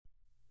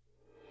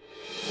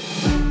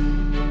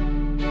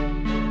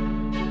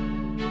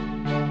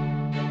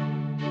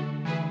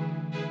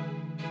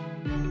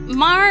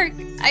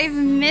I've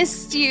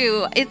missed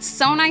you. It's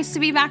so nice to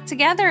be back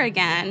together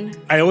again.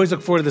 I always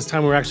look forward to this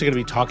time where we're actually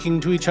going to be talking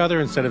to each other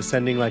instead of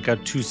sending like a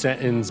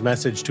 2-sentence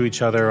message to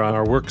each other on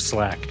our work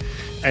Slack.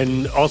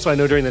 And also, I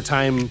know during the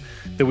time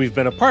that we've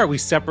been apart, we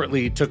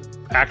separately took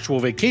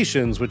actual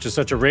vacations, which is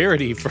such a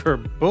rarity for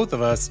both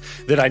of us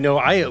that I know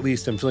I at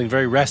least am feeling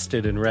very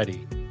rested and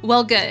ready.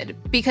 Well, good,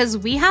 because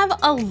we have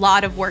a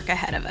lot of work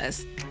ahead of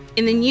us.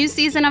 In the new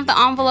season of The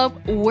Envelope,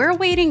 we're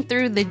wading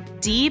through the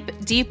deep,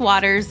 deep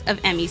waters of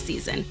Emmy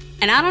season.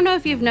 And I don't know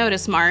if you've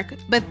noticed, Mark,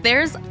 but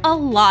there's a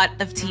lot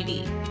of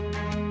TV.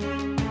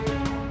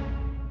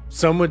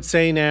 Some would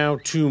say now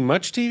too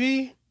much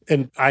TV.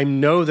 And I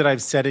know that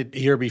I've said it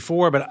here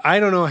before, but I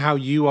don't know how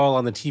you all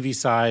on the TV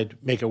side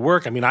make it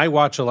work. I mean, I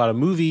watch a lot of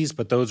movies,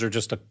 but those are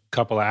just a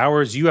couple of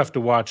hours. You have to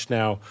watch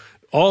now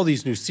all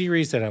these new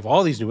series that have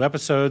all these new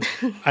episodes.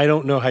 I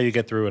don't know how you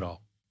get through it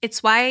all.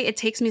 It's why it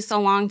takes me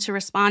so long to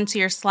respond to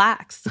your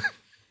Slacks.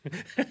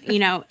 You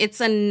know,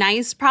 it's a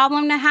nice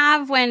problem to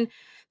have when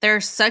there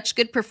are such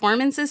good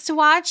performances to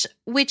watch,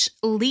 which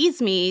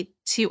leads me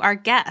to our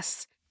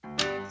guests.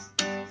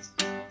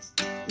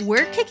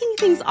 We're kicking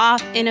things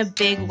off in a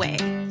big way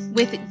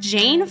with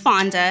Jane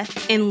Fonda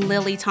and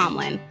Lily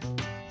Tomlin.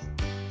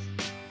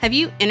 Have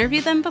you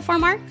interviewed them before,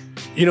 Mark?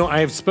 You know, I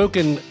have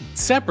spoken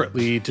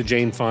separately to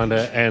Jane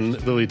Fonda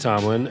and Lily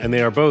Tomlin, and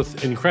they are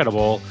both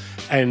incredible.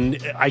 And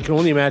I can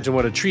only imagine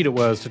what a treat it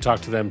was to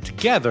talk to them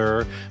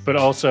together, but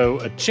also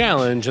a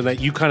challenge, and that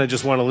you kind of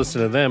just want to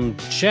listen to them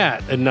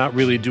chat and not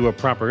really do a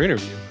proper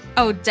interview.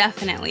 Oh,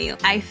 definitely.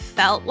 I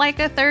felt like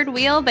a third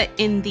wheel, but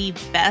in the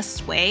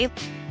best way.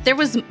 There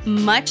was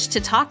much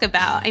to talk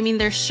about. I mean,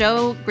 their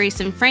show, Grace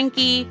and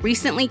Frankie,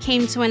 recently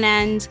came to an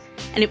end.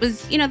 And it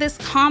was, this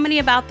comedy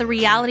about the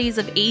realities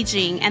of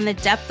aging and the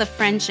depth of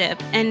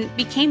friendship, and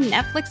became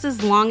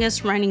Netflix's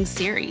longest running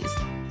series.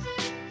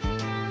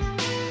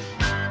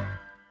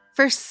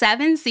 For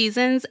 7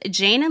 seasons,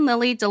 Jane and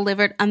Lily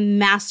delivered a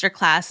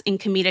masterclass in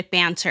comedic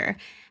banter.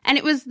 And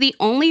it was the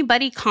only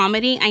buddy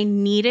comedy I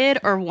needed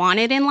or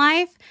wanted in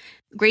life.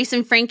 Grace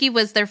and Frankie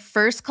was their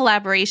first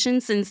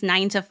collaboration since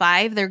 9 to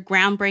 5, their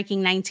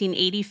groundbreaking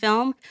 1980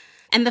 film.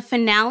 And the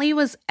finale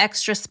was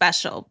extra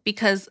special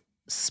because,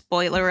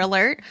 spoiler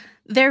alert,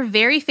 their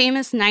very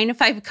famous 9 to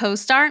 5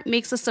 co-star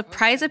makes a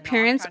surprise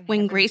appearance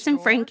when Grace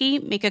and Frankie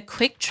make a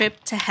quick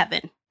trip to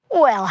heaven.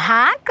 Well,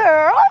 hi,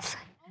 girls.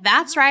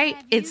 That's right,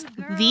 it's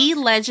the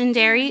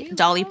legendary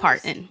Dolly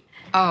Parton.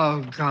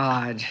 Oh,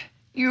 God.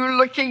 You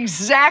look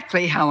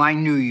exactly how I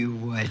knew you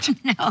would.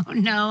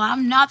 No,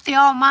 I'm not the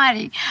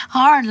almighty.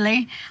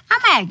 Hardly.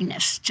 I'm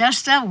Agnes,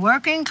 just a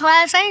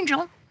working-class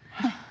angel.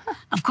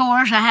 Of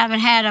course, I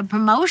haven't had a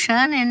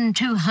promotion in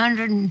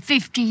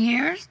 250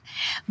 years,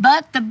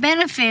 but the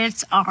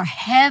benefits are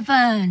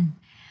heaven.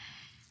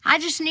 I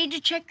just need to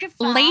check your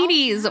file.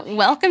 Ladies,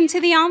 welcome to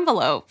The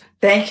Envelope.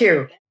 Thank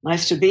you.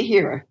 Nice to be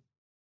here.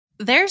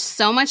 There's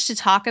so much to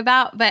talk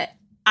about, but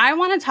I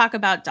want to talk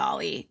about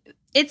Dolly.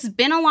 It's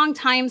been a long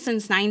time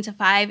since 9 to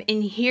 5,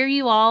 and here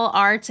you all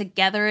are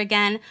together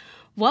again.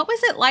 What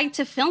was it like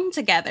to film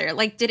together?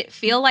 Like, did it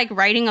feel like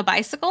riding a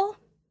bicycle?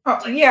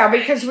 Oh, yeah,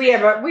 because we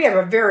have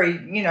a very,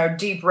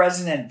 deep,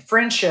 resonant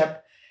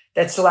friendship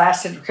that's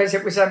lasted, because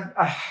it was a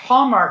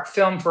hallmark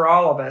film for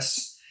all of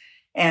us.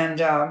 And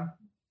so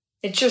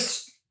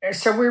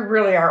we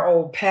really are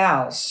old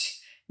pals.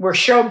 We're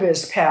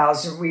showbiz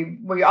pals.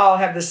 We all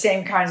have the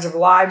same kinds of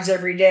lives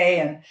every day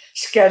and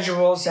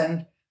schedules,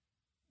 and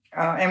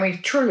we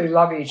truly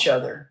love each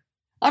other.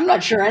 I'm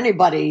not sure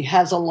anybody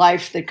has a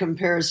life that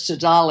compares to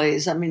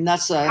Dolly's. I mean,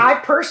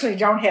 I personally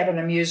don't have an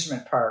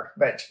amusement park,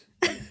 but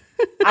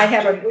I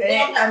have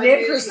an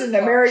interest in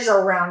the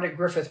merry-go-round at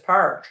Griffith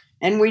Park.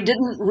 And we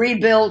didn't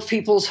rebuild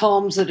people's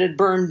homes that had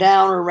burned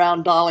down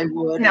around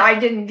Dollywood. No, I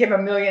didn't give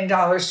 $1 million to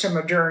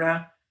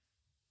Moderna.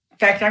 In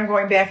fact, I'm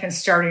going back and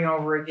starting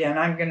over again.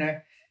 I'm going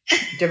to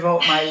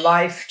devote my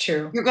life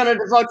to... You're going to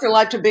devote your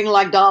life to being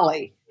like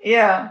Dolly.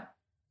 Yeah.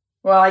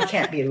 Well, I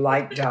can't be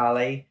like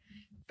Dolly,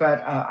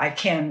 but I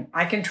can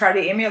try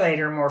to emulate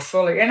her more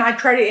fully. And I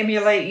try to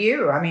emulate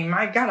you. I mean,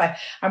 my God,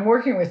 I'm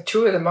working with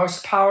 2 of the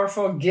most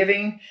powerful,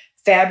 giving,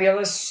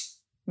 fabulous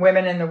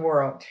women in the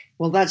world.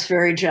 Well, that's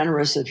very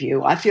generous of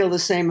you. I feel the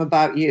same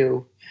about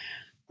you.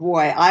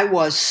 Boy, I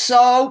was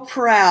so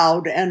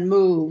proud and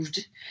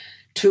moved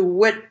to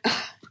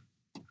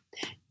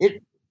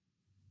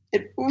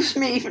It moves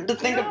me even to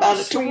think about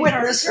it, to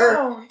witness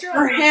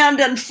her hand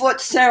and foot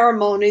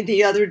ceremony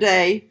the other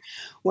day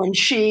when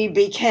she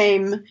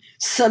became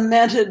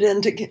cemented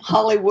into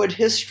Hollywood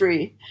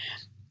history.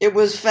 It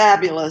was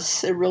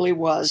fabulous. It really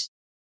was.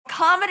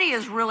 Comedy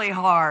is really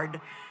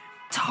hard.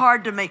 It's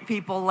hard to make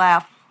people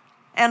laugh.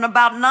 And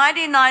about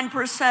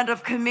 99%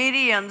 of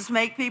comedians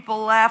make people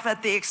laugh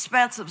at the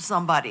expense of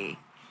somebody.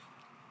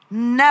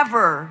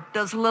 Never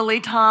does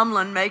Lily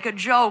Tomlin make a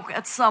joke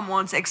at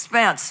someone's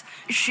expense.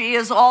 She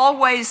is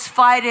always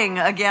fighting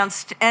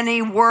against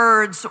any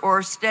words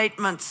or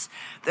statements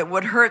that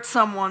would hurt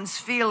someone's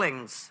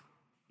feelings.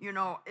 You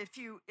know, if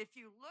you look at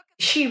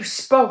She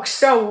spoke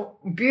so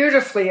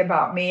beautifully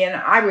about me, and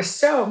I was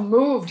so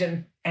moved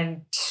and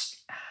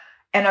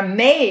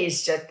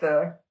amazed at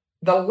the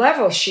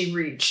level she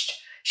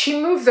reached.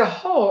 She moved the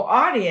whole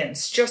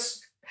audience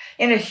just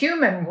in a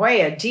human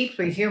way, a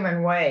deeply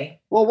human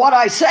way. Well, what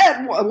I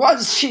said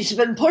was she's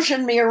been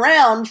pushing me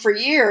around for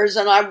years,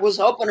 and I was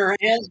hoping her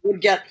hands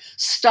would get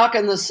stuck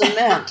in the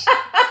cement.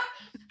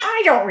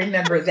 I don't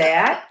remember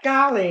that.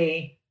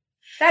 Golly,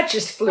 that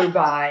just flew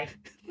by.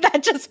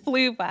 That just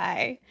flew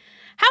by.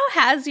 How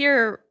has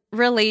your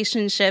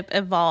relationship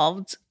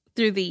evolved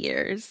through the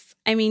years?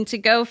 I mean, to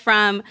go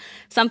from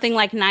something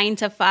like 9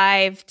 to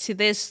 5 to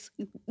this,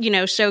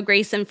 show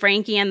Grace and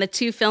Frankie and the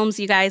 2 films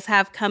you guys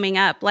have coming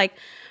up, like,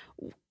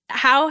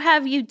 how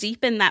have you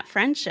deepened that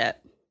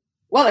friendship?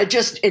 Well, it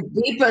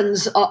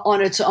deepens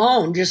on its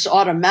own, just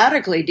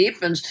automatically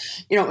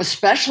deepens,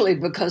 especially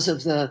because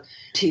of the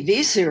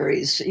TV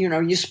series.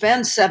 You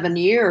spend 7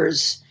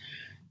 years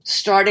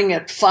starting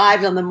at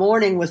 5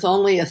 a.m. with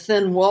only a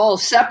thin wall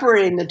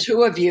separating the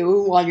two of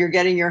you while you're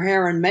getting your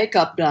hair and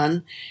makeup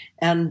done.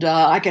 And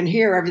I can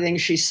hear everything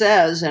she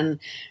says. And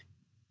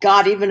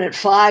God, even at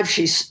 5,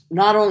 she's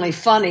not only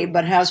funny,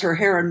 but has her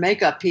hair and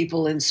makeup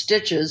people in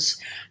stitches,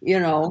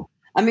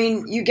 I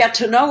mean, you get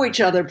to know each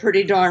other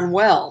pretty darn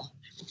well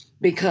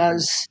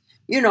because,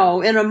 in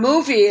a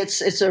movie,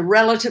 it's a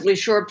relatively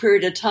short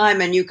period of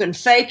time and you can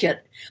fake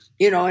it,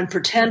 and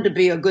pretend to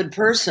be a good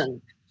person.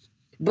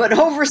 But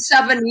over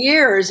 7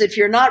 years, if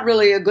you're not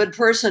really a good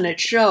person, it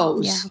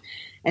shows. Yeah.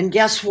 And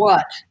guess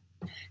what?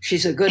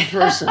 She's a good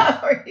person.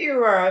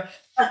 You are.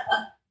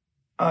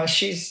 I'm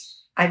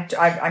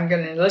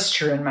going to enlist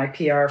her in my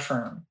PR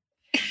firm.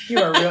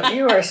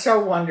 You are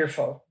so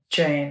wonderful,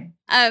 Jane.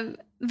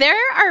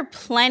 There are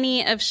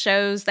plenty of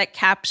shows that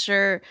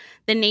capture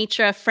the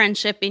nature of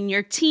friendship in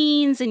your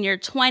teens, in your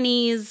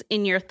 20s,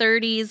 in your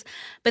 30s,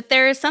 but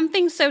there is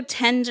something so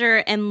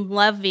tender and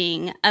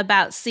loving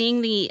about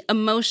seeing the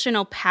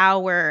emotional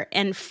power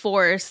and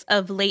force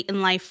of late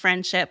in life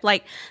friendship,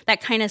 like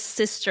that kind of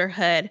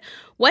sisterhood.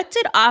 What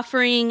did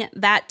offering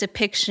that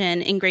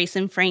depiction in Grace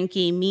and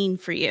Frankie mean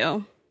for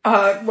you?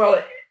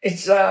 Well,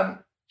 it's...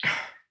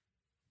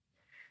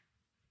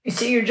 You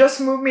see, you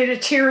just moved me to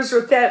tears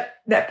with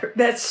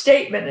that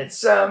statement.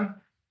 It's I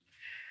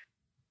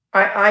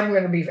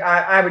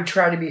would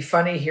try to be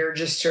funny here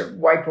just to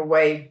wipe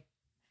away,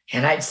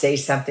 and I'd say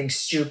something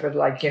stupid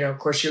like, of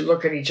course you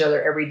look at each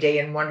other every day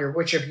and wonder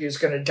which of you is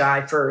going to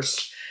die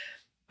first.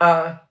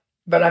 But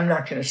I'm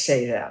not going to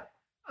say that.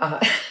 I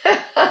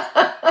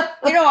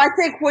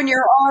think when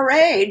you're our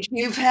age,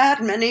 you've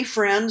had many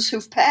friends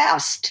who've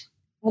passed,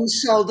 and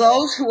so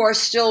those who are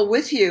still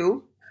with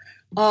you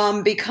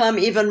become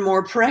even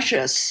more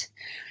precious.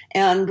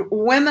 And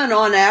women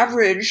on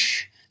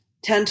average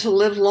tend to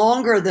live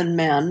longer than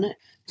men.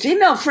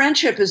 Female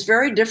friendship is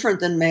very different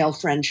than male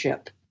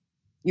friendship.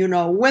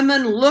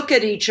 Women look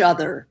at each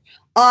other,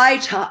 eye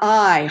to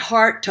eye,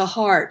 heart to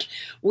heart.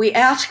 We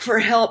ask for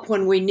help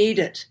when we need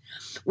it.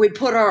 We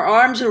put our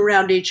arms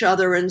around each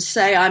other and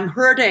say, I'm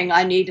hurting,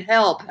 I need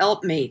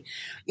help me.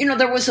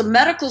 There was a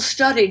medical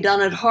study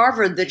done at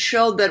Harvard that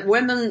showed that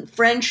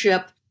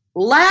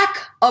lack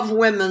of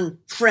women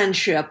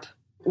friendship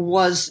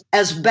was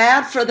as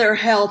bad for their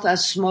health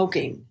as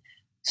smoking.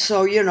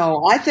 So,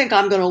 I think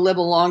I'm going to live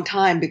a long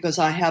time because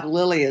I have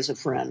Lily as a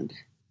friend.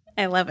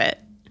 I love it.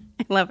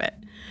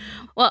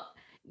 Well,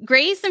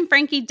 Grace and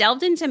Frankie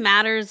delved into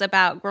matters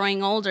about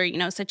growing older,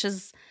 such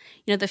as,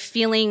 the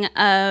feeling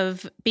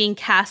of being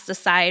cast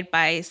aside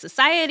by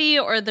society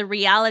or the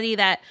reality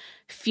that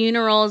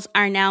funerals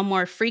are now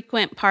more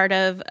frequent part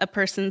of a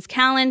person's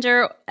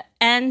calendar.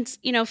 And,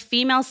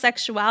 female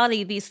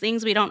sexuality, these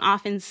things we don't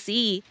often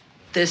see.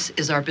 This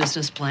is our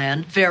business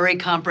plan. Very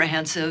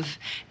comprehensive,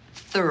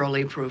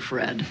 thoroughly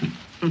proofread.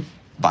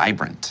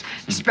 Vibrant.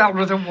 Spelled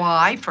with a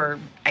Y for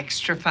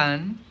extra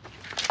fun.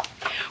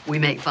 We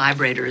make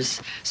vibrators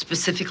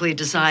specifically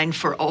designed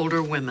for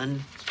older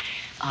women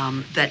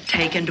that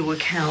take into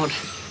account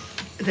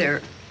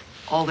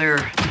all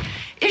their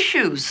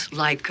issues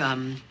like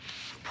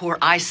poor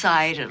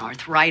eyesight and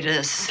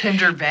arthritis.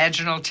 Tender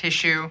vaginal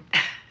tissue.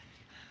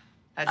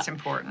 That's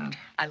important.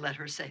 I let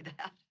her say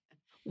that.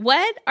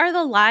 What are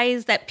the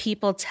lies that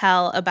people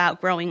tell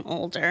about growing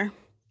older?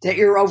 That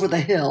you're over the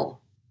hill.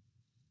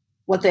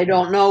 What they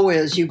don't know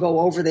is you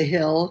go over the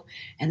hill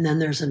and then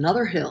there's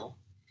another hill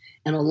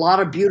and a lot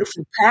of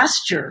beautiful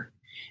pasture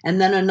and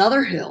then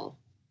another hill.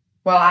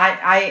 Well,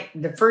 I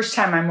the first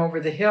time I'm over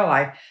the hill,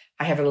 I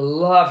have a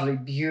lovely,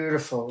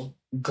 beautiful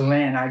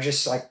glen. I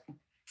just like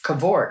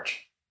cavort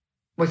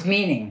with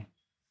meaning.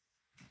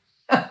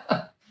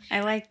 I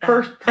like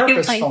that.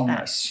 Purposefulness. Like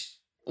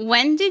that.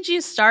 When did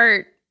you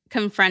start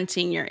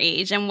confronting your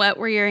age and what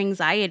were your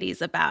anxieties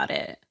about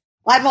it?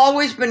 I've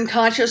always been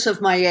conscious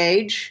of my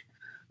age.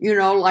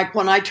 Like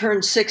when I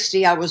turned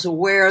 60, I was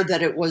aware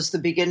that it was the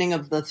beginning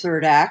of the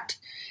third act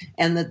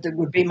and that it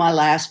would be my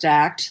last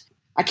act.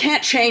 I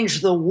can't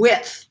change the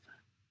width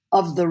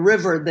of the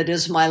river that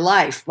is my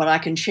life, but I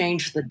can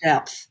change the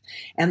depth.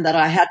 And that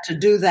I had to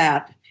do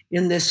that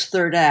in this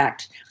third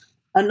act.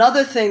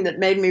 Another thing that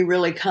made me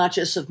really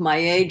conscious of my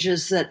age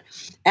is that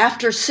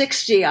after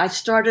 60, I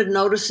started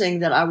noticing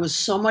that I was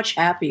so much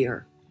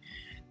happier,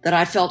 that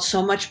I felt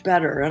so much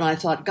better. And I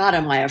thought, God,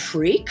 am I a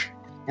freak?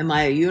 Am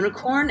I a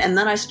unicorn? And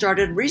then I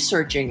started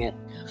researching it.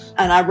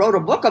 And I wrote a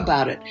book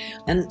about it.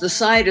 And the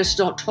scientists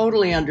don't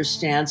totally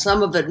understand.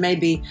 Some of it may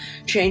be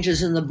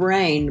changes in the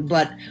brain,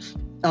 but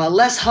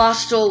less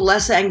hostile,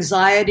 less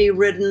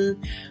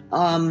anxiety-ridden,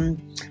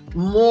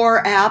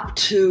 more apt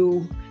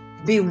to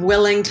be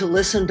willing to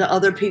listen to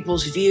other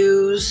people's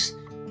views,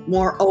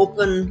 more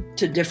open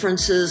to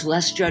differences,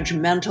 less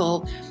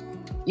judgmental.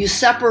 You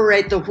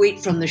separate the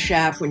wheat from the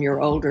chaff when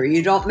you're older.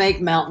 You don't make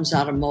mountains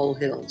out of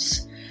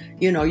molehills.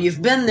 You know,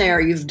 you've been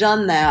there, you've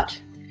done that,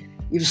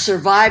 you've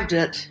survived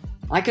it.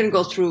 I can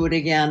go through it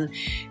again.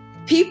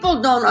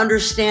 People don't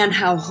understand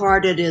how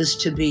hard it is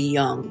to be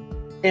young.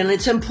 And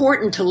it's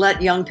important to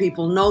let young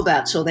people know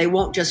that so they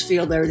won't just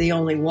feel they're the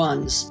only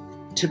ones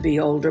to be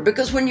older.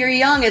 Because when you're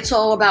young, it's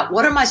all about,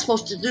 what am I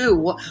supposed to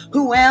do?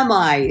 Who am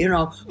I? You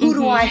know, who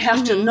do I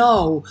have to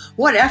know?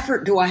 What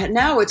effort do I have?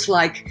 Now it's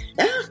like,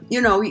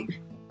 you know,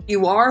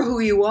 you are who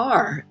you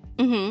are.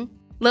 Mm-hmm.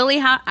 Lily,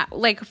 how,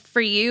 like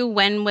for you,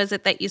 when was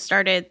it that you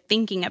started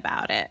thinking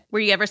about it? Were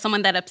you ever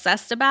someone that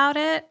obsessed about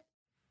it?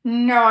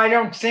 No, I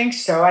don't think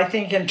so. I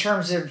think in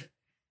terms of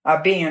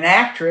being an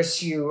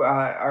actress, you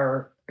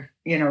are,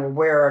 you know,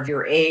 aware of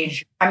your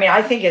age. I mean,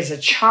 I think as a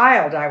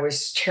child, I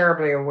was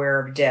terribly aware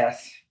of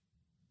death,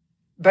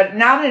 but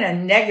not in a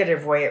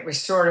negative way. It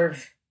was sort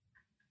of,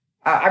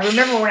 I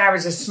remember when I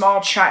was a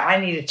small child,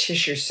 I need a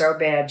tissue so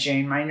bad,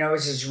 Jane. My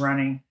nose is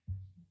running.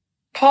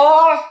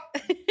 Paul,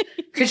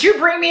 could you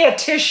bring me a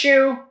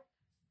tissue?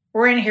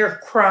 We're in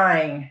here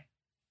crying.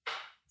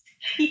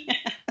 Yes.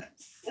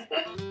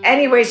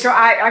 Anyway, so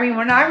I mean,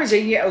 when I was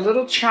a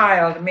little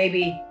child,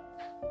 maybe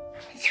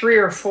 3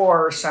 or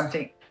 4 or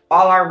something,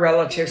 all our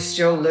relatives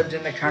still lived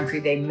in the country.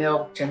 They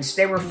milked, and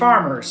they were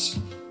farmers.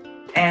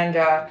 And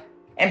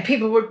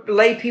people would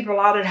lay people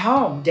out at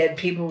home. Dead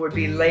people would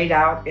be laid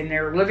out in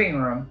their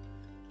living room,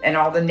 and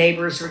all the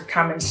neighbors would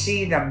come and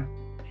see them.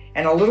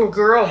 And a little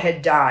girl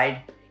had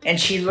died, and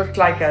she looked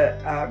like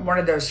one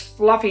of those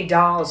fluffy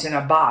dolls in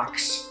a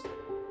box.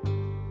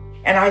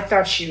 And I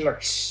thought she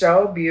looked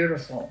so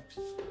beautiful.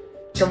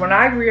 So when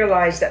I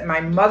realized that my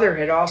mother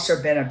had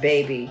also been a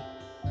baby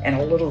and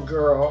a little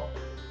girl,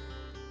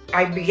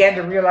 I began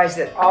to realize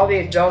that all the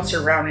adults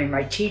around me,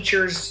 my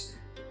teachers,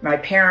 my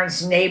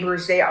parents,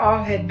 neighbors, they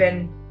all had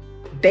been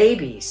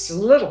babies,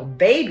 little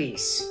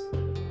babies.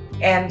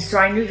 And so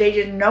I knew they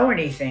didn't know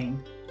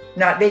anything.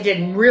 They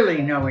didn't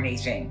really know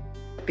anything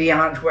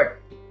beyond what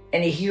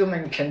any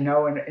human can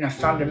know in a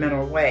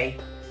fundamental way.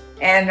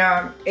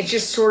 And it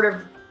just sort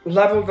of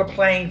leveled the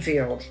playing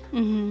field.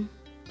 Mm-hmm.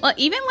 Well,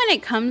 even when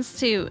it comes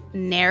to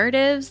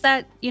narratives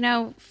that, you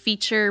know,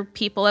 feature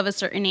people of a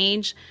certain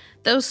age,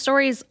 those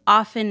stories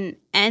often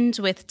end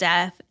with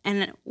death.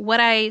 And what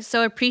I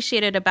so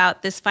appreciated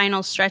about this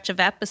final stretch of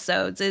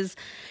episodes is,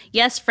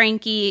 yes,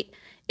 Frankie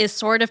is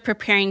sort of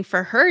preparing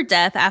for her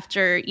death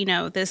after, you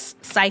know, this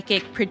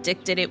psychic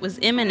predicted it was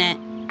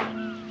imminent.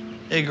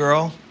 Hey,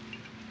 girl.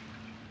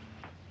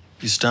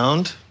 You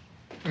stoned?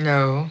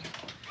 No.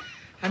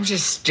 I'm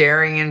just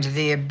staring into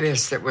the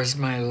abyss that was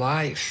my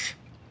life.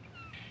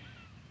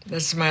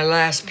 This is my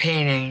last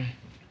painting.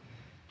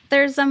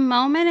 There's a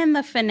moment in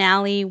the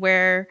finale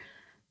where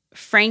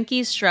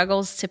Frankie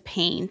struggles to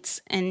paint,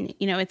 and,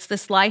 you know, it's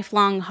this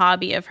lifelong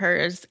hobby of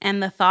hers,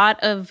 and the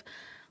thought of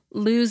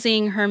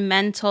losing her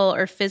mental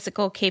or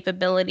physical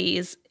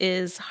capabilities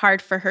is hard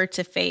for her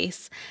to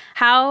face.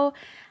 How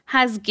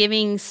has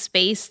giving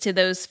space to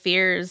those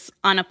fears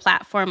on a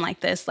platform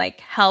like this,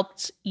 like,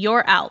 helped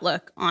your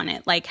outlook on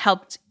it, like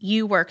helped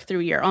you work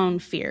through your own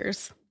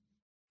fears?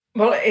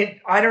 Well,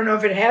 I don't know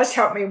if it has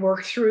helped me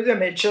work through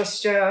them. It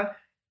just,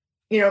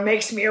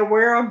 makes me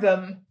aware of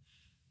them.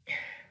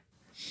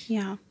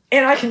 Yeah.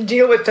 And I can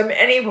deal with them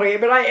anyway,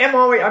 but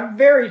I'm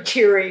very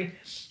teary.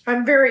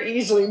 I'm very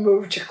easily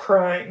moved to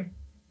crying.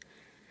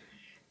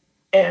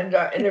 And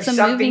if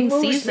something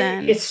moves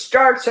me, it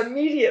starts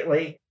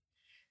immediately.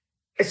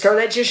 So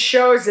that just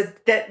shows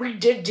that we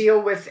did deal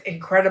with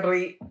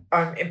incredibly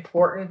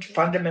important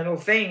fundamental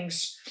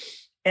things,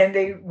 and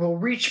they will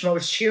reach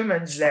most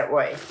humans that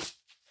way.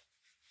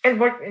 And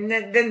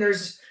then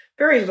there's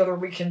very little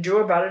we can do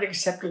about it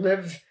except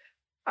live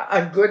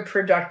a good,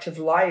 productive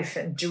life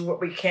and do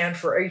what we can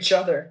for each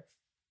other.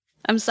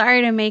 I'm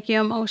sorry to make you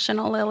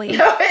emotional, Lily.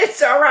 No,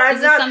 it's all right.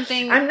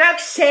 I'm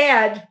not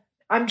sad.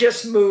 I'm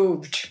just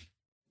moved.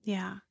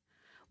 Yeah.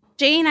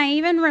 Jane, I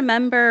even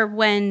remember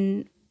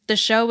when the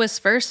show was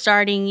first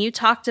starting, you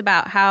talked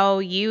about how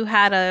you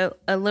had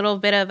a little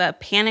bit of a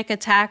panic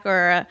attack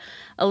or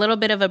a little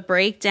bit of a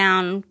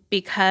breakdown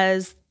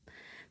because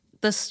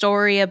the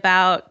story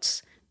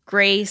about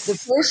Grace. The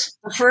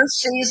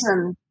first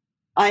season,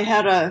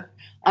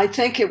 I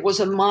think it was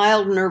a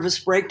mild nervous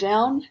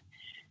breakdown.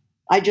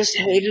 I just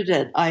hated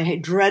it. I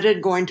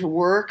dreaded going to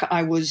work.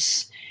 It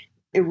was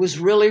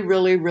really,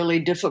 really, really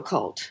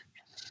difficult.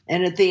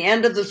 And at the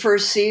end of the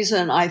first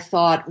season, I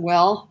thought,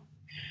 well,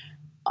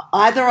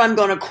 either I'm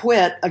going to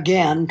quit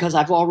again, because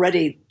I've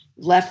already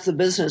left the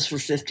business for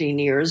 15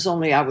 years,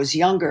 only I was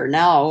younger.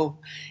 Now,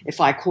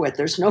 if I quit,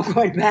 there's no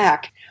going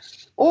back.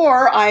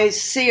 Or I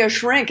see a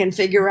shrink and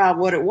figure out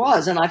what it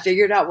was. And I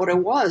figured out what it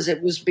was.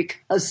 It was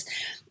because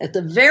at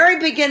the very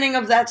beginning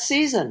of that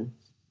season,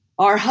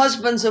 our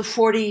husbands of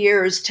 40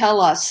 years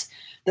tell us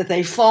that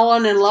they've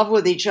fallen in love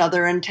with each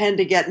other and tend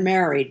to get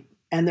married,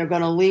 and they're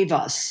going to leave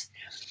us.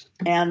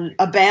 And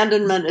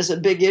abandonment is a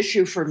big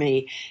issue for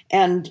me.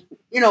 And,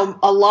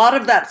 a lot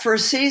of that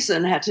first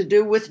season had to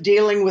do with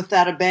dealing with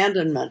that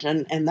abandonment.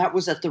 And that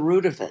was at the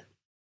root of it.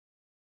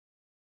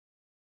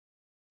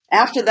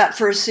 After that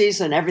first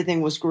season,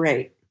 everything was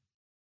great.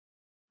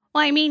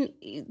 Well, I mean,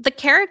 the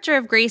character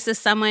of Grace is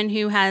someone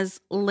who has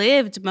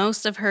lived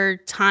most of her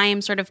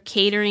time sort of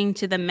catering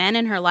to the men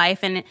in her life.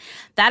 And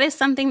that is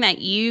something that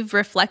you've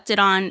reflected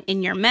on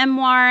in your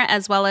memoir,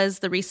 as well as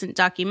the recent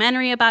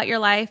documentary about your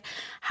life.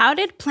 How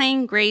did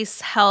playing Grace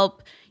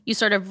help you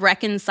sort of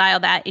reconcile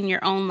that in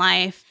your own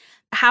life?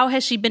 How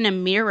has she been a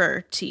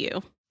mirror to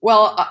you?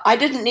 Well, I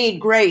didn't need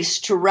Grace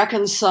to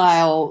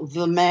reconcile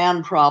the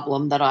man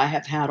problem that I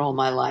have had all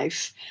my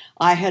life.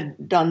 I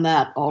had done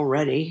that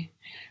already.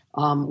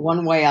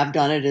 One way I've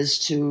done it is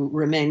to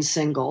remain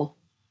single.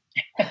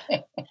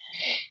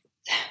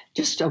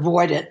 Just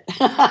avoid it.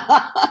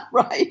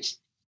 Right.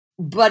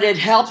 But it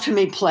helped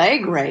me play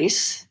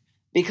Grace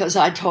because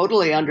I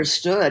totally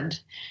understood,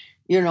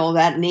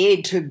 that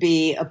need to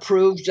be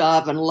approved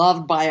of and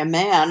loved by a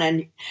man.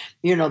 And,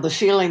 the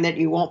feeling that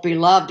you won't be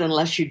loved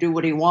unless you do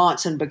what he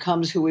wants and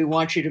becomes who he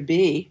wants you to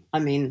be. I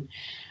mean,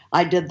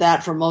 I did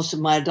that for most of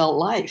my adult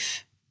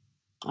life.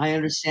 I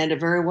understand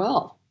it very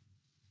well.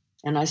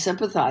 And I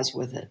sympathize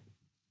with it.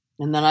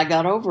 And then I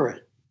got over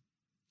it.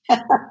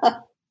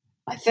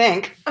 I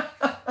think.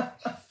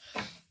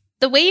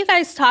 The way you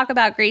guys talk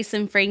about Grace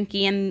and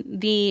Frankie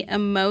and the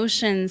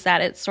emotions that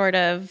it sort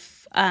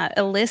of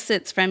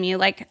elicits from you,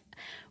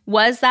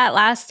 was that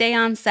last day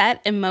on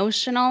set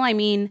emotional? I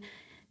mean,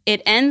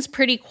 it ends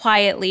pretty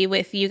quietly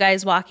with you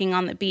guys walking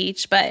on the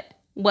beach, but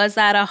was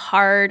that a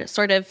hard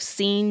sort of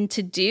scene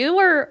to do,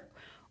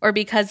 or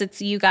because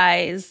it's you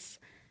guys,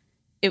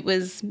 it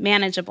was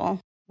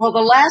manageable? Well, the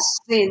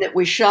last scene that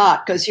we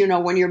shot, because,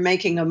 when you're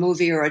making a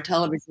movie or a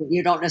television,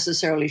 you don't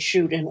necessarily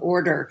shoot in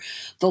order.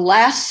 The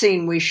last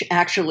scene we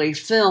actually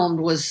filmed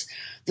was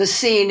the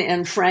scene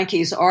in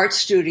Frankie's art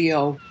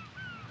studio.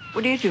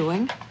 What are you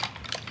doing?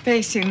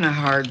 Facing the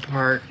hard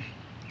part.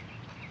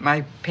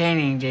 My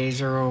painting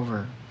days are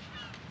over.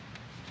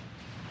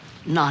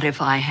 Not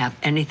if I have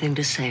anything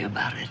to say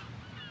about it.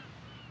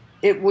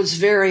 It was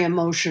very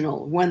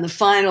emotional. When the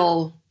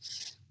final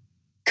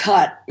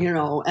cut,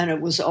 and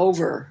it was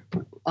over,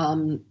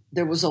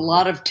 there was a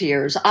lot of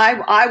tears.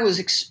 I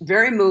was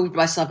very moved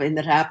by something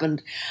that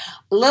happened.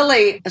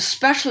 Lily,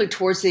 especially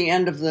towards the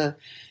end of the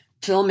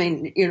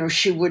filming,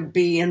 she would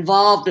be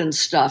involved in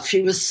stuff.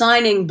 She was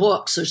signing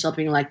books or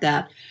something like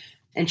that.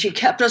 And she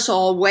kept us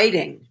all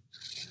waiting.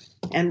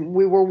 And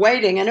we were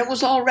waiting, and it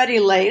was already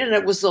late, and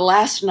it was the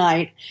last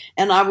night,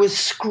 and I was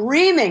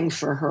screaming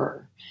for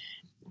her.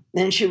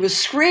 And she was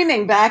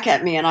screaming back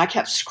at me, and I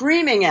kept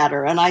screaming at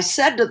her. And I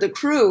said to the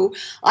crew,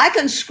 I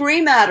can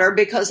scream at her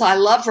because I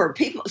love her.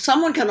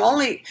 Someone can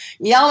only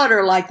yell at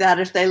her like that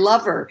if they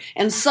love her.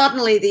 And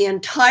suddenly the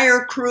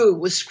entire crew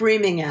was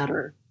screaming at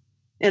her.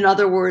 In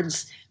other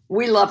words,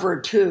 we love her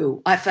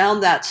too. I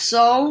found that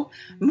so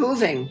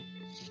moving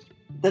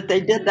that they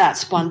did that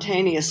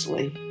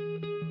spontaneously.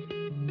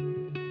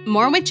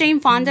 More with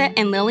Jane Fonda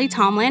and Lily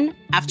Tomlin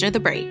after the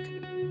break.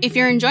 If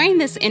you're enjoying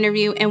this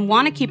interview and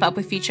want to keep up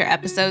with future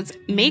episodes,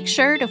 make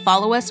sure to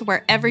follow us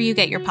wherever you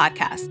get your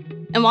podcasts.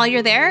 And while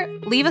you're there,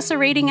 leave us a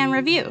rating and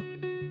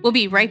review. We'll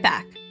be right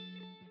back.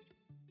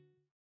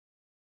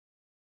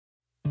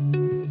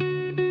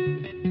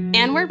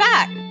 And we're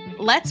back.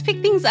 Let's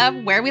pick things up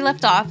where we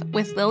left off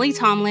with Lily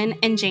Tomlin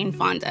and Jane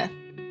Fonda.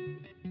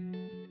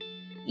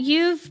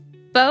 You've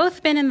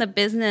both been in the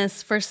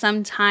business for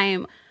some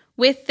time.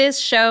 With this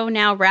show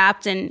now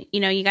wrapped and,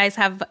 you guys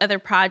have other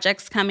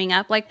projects coming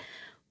up,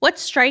 what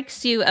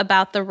strikes you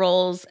about the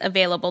roles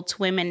available to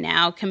women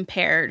now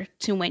compared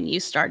to when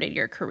you started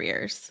your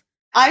careers?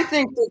 I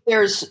think that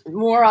there's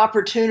more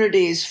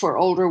opportunities for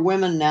older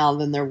women now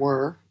than there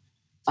were.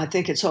 I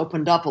think it's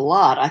opened up a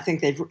lot. I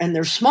think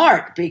they're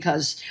smart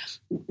because,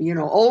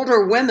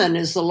 older women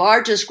is the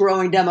largest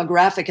growing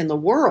demographic in the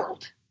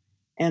world.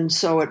 And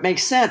so it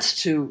makes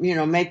sense to,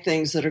 make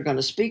things that are going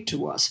to speak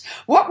to us.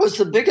 What was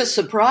the biggest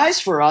surprise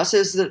for us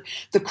is that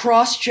the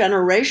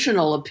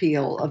cross-generational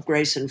appeal of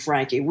Grace and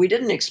Frankie. We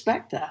didn't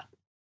expect that.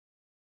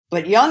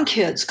 But young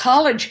kids,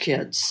 college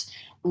kids,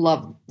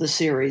 loved the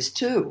series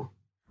too.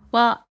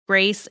 Well,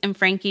 Grace and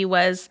Frankie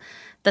was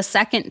the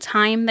second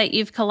time that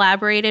you've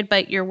collaborated,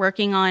 but you're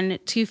working on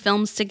 2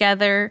 films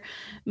together.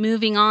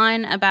 Moving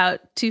On,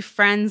 about 2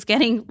 friends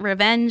getting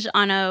revenge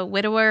on a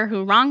widower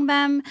who wronged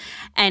them,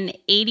 and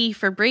 80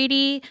 for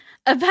Brady,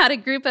 about a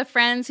group of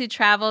friends who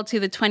traveled to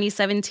the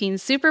 2017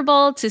 Super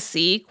Bowl to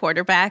see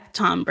quarterback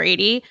Tom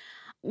Brady.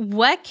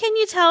 What can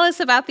you tell us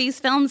about these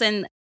films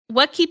and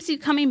what keeps you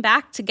coming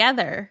back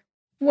together?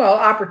 Well,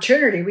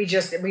 opportunity. We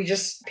just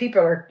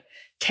people are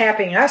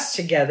tapping us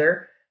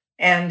together.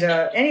 And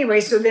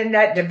anyway, so then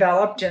that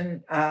developed,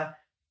 and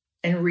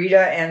Rita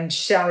and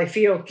Sally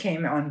Field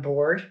came on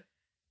board.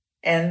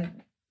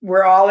 And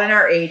we're all in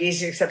our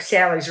 80s, except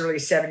Sally's really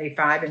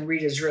 75 and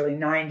Rita's really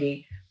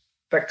 90.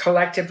 But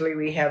collectively,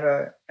 we have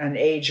an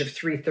age of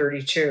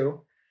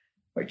 332,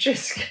 which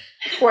is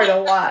quite a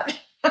lot.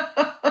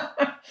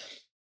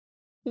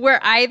 Were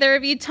either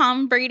of you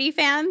Tom Brady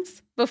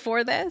fans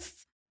before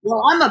this?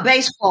 Well, I'm a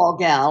baseball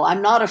gal.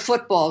 I'm not a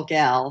football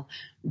gal.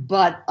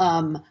 But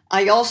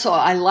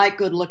I like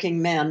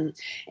good-looking men.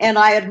 And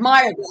I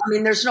admire, I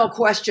mean, there's no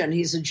question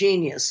he's a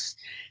genius.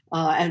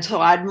 And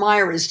so I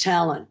admire his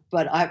talent,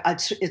 but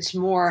it's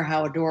more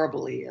how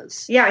adorable he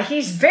is. Yeah,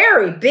 he's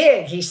very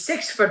big. He's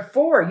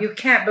 6'4". You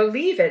can't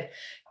believe it.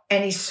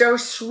 And he's so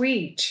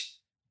sweet.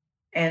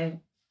 And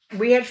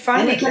we had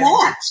fun. And he can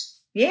act.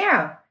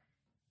 Yeah.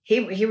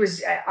 He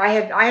was, I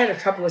had a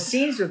couple of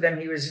scenes with him.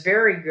 He was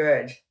very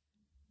good.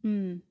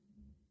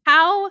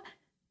 How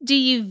do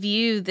you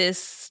view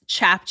this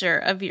chapter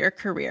of your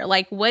career?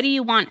 Like, what do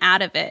you want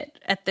out of it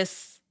at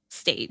this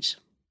stage?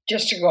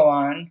 Just to go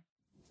on.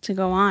 To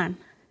go on.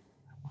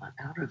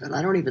 Out of it.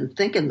 I don't even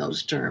think in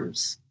those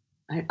terms.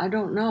 I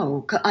don't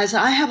know.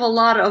 I have a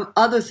lot of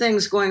other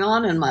things going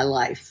on in my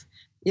life.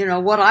 You know,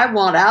 what I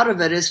want out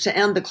of it is to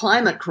end the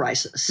climate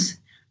crisis.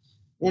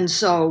 And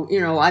so, you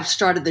know, I've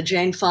started the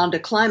Jane Fonda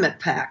Climate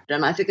Pact,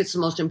 and I think it's the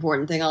most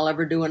important thing I'll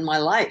ever do in my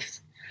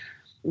life.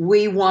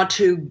 We want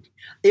to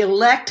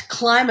elect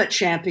climate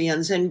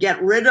champions and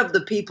get rid of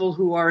the people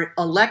who are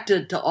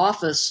elected to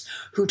office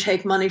who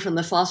take money from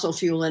the fossil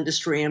fuel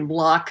industry and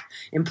block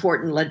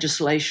important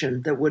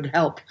legislation that would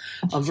help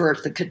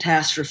avert the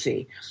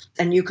catastrophe.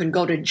 And you can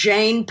go to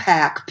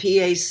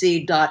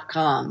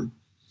janepac.com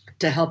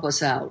to help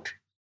us out.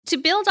 To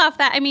build off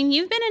that, I mean,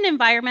 you've been an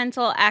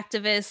environmental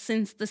activist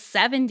since the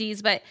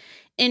 70s, but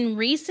in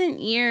recent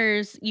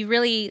years, you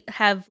really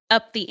have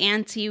upped the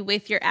ante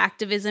with your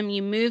activism.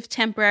 You moved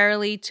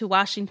temporarily to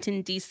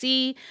Washington,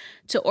 D.C.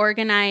 to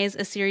organize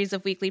a series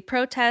of weekly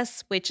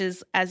protests, which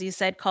is, as you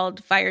said,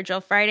 called Fire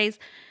Drill Fridays,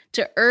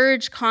 to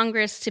urge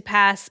Congress to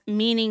pass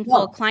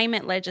meaningful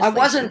climate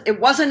legislation. It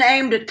wasn't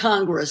aimed at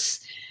Congress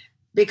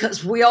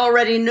because we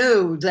already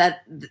knew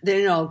that,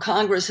 you know,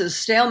 Congress is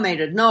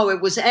stalemated. No,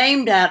 it was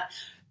aimed at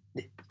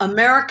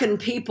American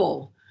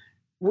people.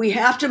 We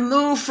have to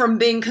move from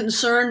being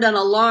concerned and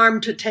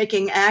alarmed to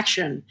taking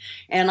action.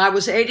 And I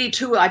was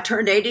 82. I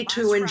turned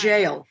 82 in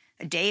jail.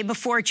 A day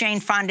before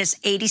Jane Fonda's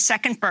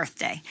 82nd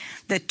birthday,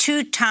 the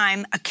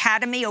two-time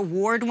Academy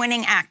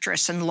Award-winning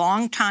actress and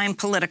longtime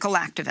political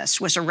activist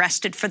was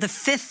arrested for the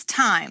 5th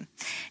time,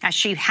 as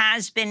she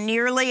has been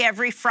nearly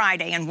every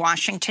Friday in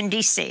Washington,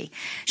 D.C.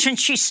 Since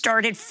she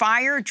started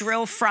Fire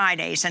Drill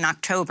Fridays in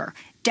October,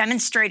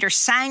 demonstrators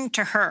sang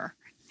to her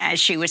as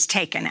she was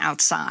taken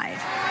outside.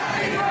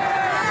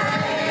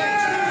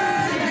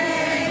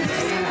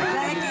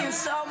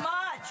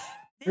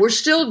 We're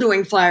still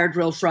doing Fire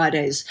Drill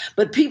Fridays,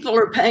 but people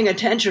are paying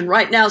attention.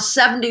 Right now,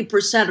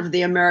 70% of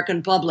the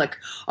American public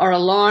are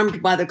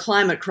alarmed by the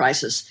climate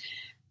crisis.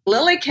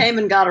 Lily came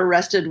and got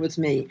arrested with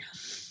me.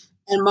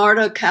 And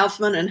Marta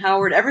Kaufman and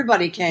Howard,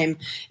 everybody came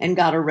and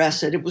got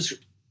arrested. It was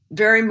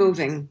very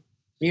moving.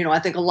 You know, I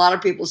think a lot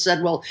of people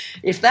said, well,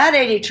 if that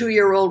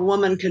 82-year-old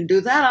woman can do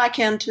that, I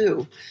can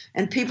too.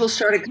 And people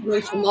started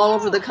coming from all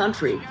over the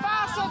country.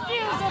 Fossil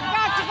fuels have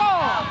got to go!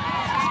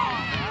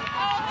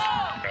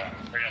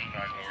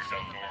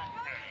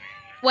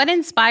 What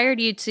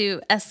inspired you to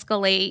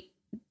escalate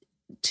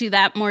to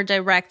that more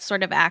direct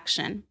sort of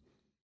action?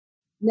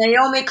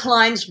 Naomi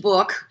Klein's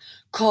book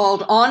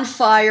called On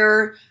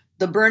Fire,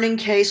 The Burning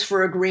Case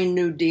for a Green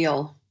New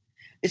Deal.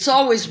 It's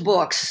always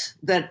books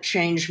that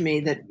change me,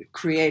 that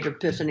create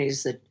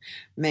epiphanies, that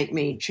make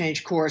me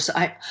change course.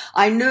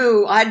 I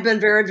knew I'd been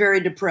very,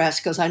 very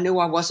depressed because I knew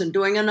I wasn't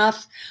doing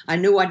enough. I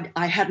knew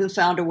I hadn't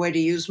found a way to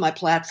use my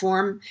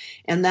platform.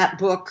 And that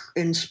book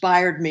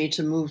inspired me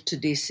to move to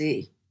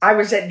D.C. I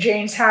was at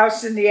Jane's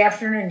house in the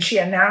afternoon. She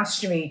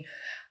announced to me,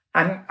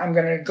 I'm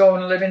going to go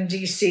and live in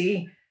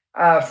D.C.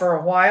 For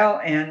a while.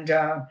 And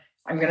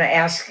I'm going to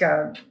ask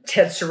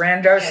Ted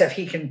Sarandos if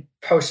he can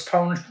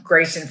postpone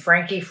Grace and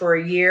Frankie for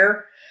a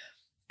year,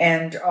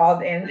 and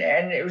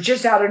it was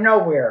just out of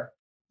nowhere.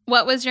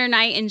 What was your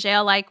night in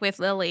jail like with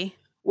Lily?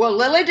 Well,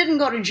 Lily didn't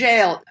go to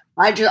jail.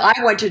 I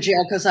went to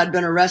jail because I'd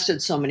been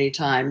arrested so many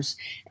times,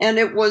 and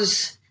it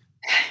was.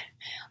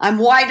 I'm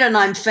white and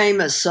I'm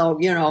famous, so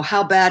you know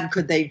how bad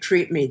could they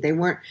treat me? They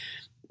weren't.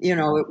 You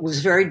know, it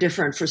was very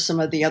different for some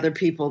of the other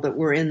people that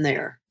were in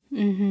there.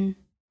 Mm-hmm.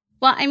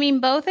 Well, I mean,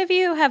 both of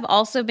you have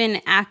also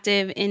been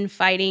active in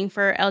fighting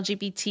for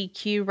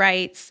LGBTQ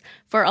rights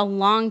for a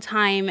long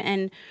time,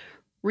 and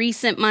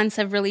recent months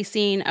have really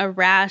seen a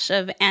rash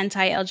of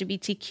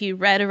anti-LGBTQ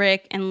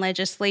rhetoric and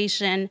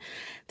legislation.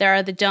 There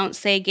are the Don't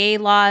Say Gay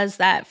laws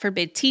that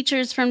forbid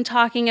teachers from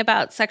talking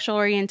about sexual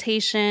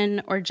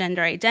orientation or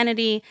gender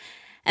identity.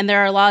 And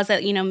there are laws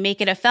that, make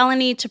it a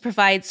felony to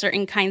provide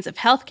certain kinds of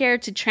healthcare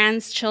to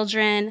trans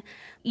children.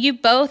 You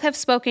both have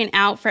spoken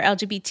out for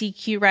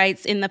LGBTQ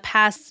rights in the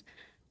past.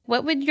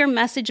 What would your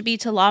message be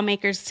to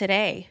lawmakers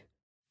today?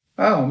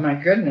 Oh, my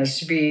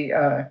goodness.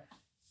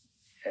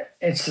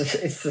 It's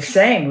the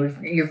same.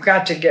 You've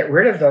got to get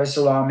rid of those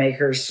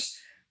lawmakers.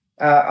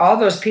 All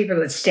those people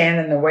that stand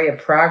in the way of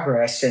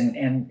progress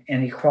and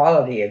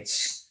equality.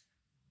 It's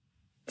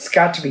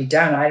got to be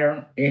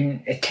done.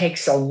 It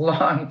takes a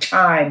long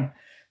time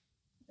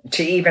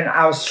to even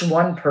oust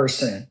one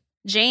person.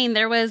 Jane,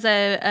 there was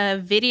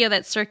a video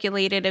that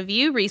circulated of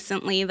you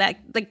recently that,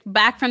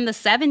 back from the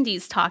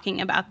 70s, talking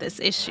about this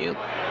issue.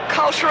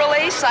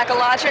 Culturally,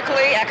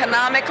 psychologically,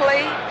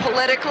 economically,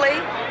 politically,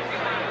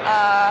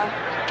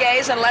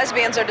 gays and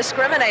lesbians are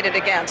discriminated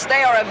against.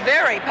 They are a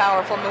very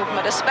powerful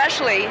movement,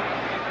 especially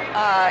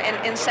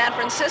in San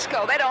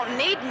Francisco. They don't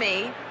need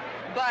me,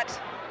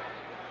 but...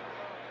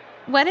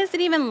 What is it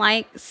even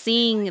like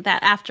seeing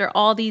that after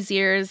all these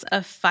years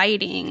of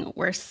fighting,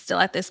 we're still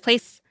at this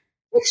place?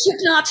 It should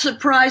not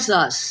surprise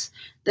us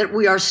that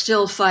we are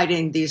still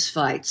fighting these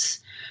fights,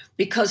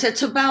 because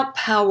it's about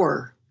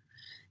power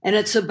and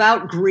it's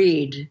about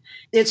greed.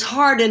 It's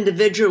hard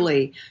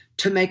individually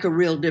to make a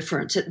real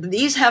difference.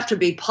 These have to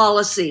be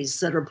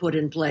policies that are put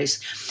in place.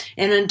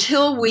 And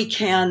until we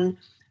can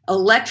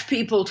elect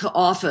people to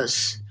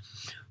office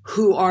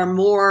who are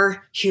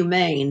more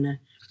humane,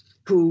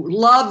 who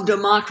love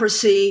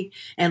democracy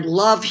and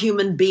love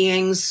human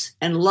beings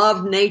and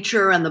love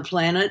nature and the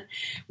planet,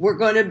 we're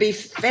going to be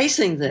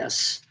facing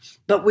this.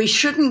 But we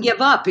shouldn't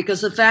give up,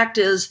 because the fact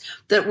is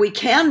that we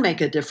can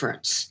make a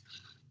difference.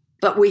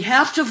 But we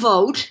have to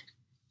vote,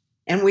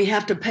 and we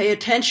have to pay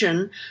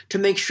attention to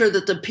make sure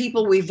that the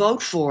people we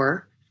vote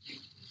for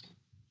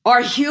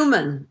are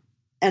human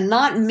and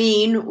not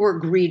mean or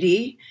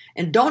greedy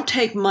and don't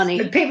take money.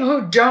 The people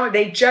who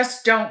they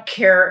just don't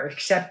care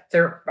except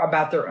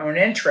about their own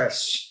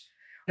interests.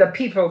 The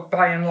people,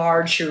 by and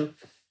large, who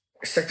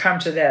succumb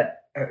to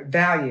that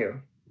value.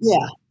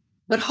 Yeah,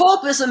 but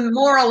hope is a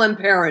moral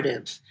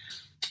imperative.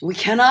 We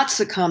cannot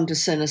succumb to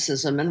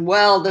cynicism and,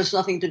 there's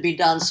nothing to be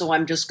done, so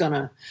I'm just going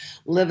to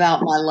live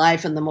out my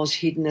life in the most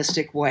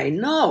hedonistic way.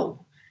 No.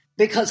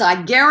 Because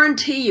I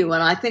guarantee you,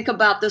 and I think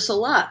about this a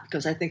lot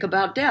because I think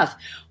about death,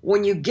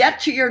 when you get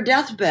to your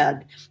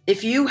deathbed,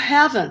 if you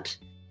haven't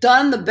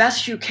done the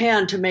best you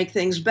can to make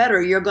things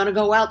better, you're going to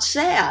go out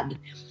sad.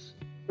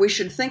 We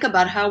should think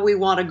about how we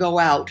want to go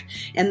out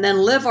and then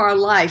live our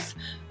life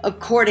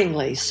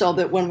accordingly, so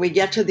that when we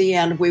get to the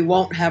end, we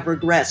won't have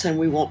regrets and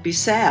we won't be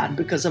sad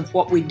because of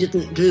what we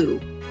didn't do.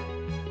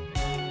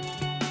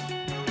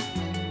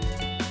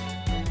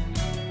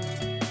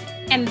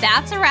 And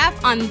that's a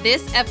wrap on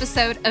this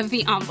episode of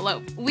The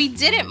Envelope. We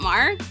did it,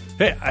 Mark.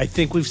 Hey, I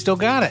think we've still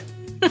got it.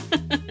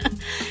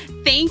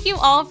 Thank you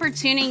all for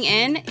tuning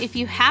in. If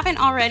you haven't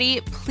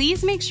already,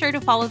 please make sure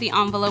to follow The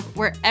Envelope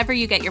wherever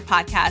you get your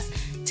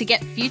podcasts to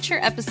get future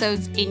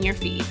episodes in your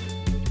feed.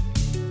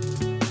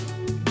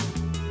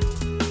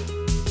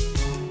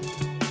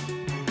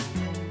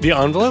 The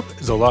Envelope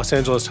is a Los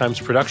Angeles Times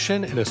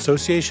production in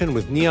association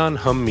with Neon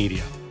Hum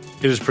Media.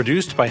 It is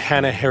produced by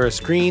Hannah Harris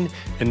Green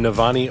and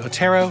Navani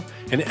Otero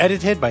and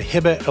edited by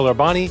Hiba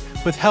El-Arbani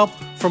with help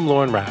from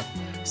Lauren Rabb.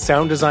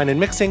 Sound design and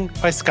mixing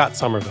by Scott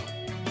Somerville.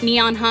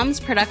 Neon Hum's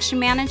production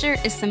manager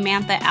is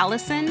Samantha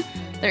Allison.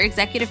 Their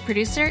executive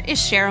producer is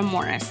Shara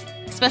Morris.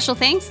 Special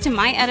thanks to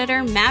my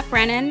editor, Matt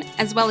Brennan,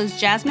 as well as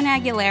Jasmine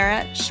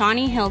Aguilera,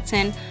 Shawnee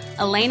Hilton,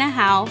 Elena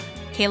Howe,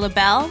 Kayla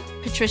Bell,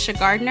 Patricia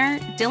Gardner,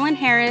 Dylan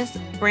Harris,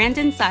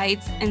 Brandon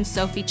Sides, and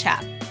Sophie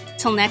Chapp.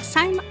 Till next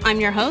time, I'm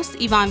your host,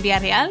 Yvonne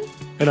Villarreal.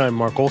 And I'm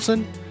Mark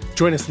Olson.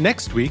 Join us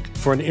next week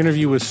for an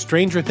interview with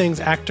Stranger Things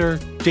actor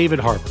David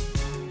Harbour.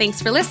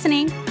 Thanks for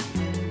listening.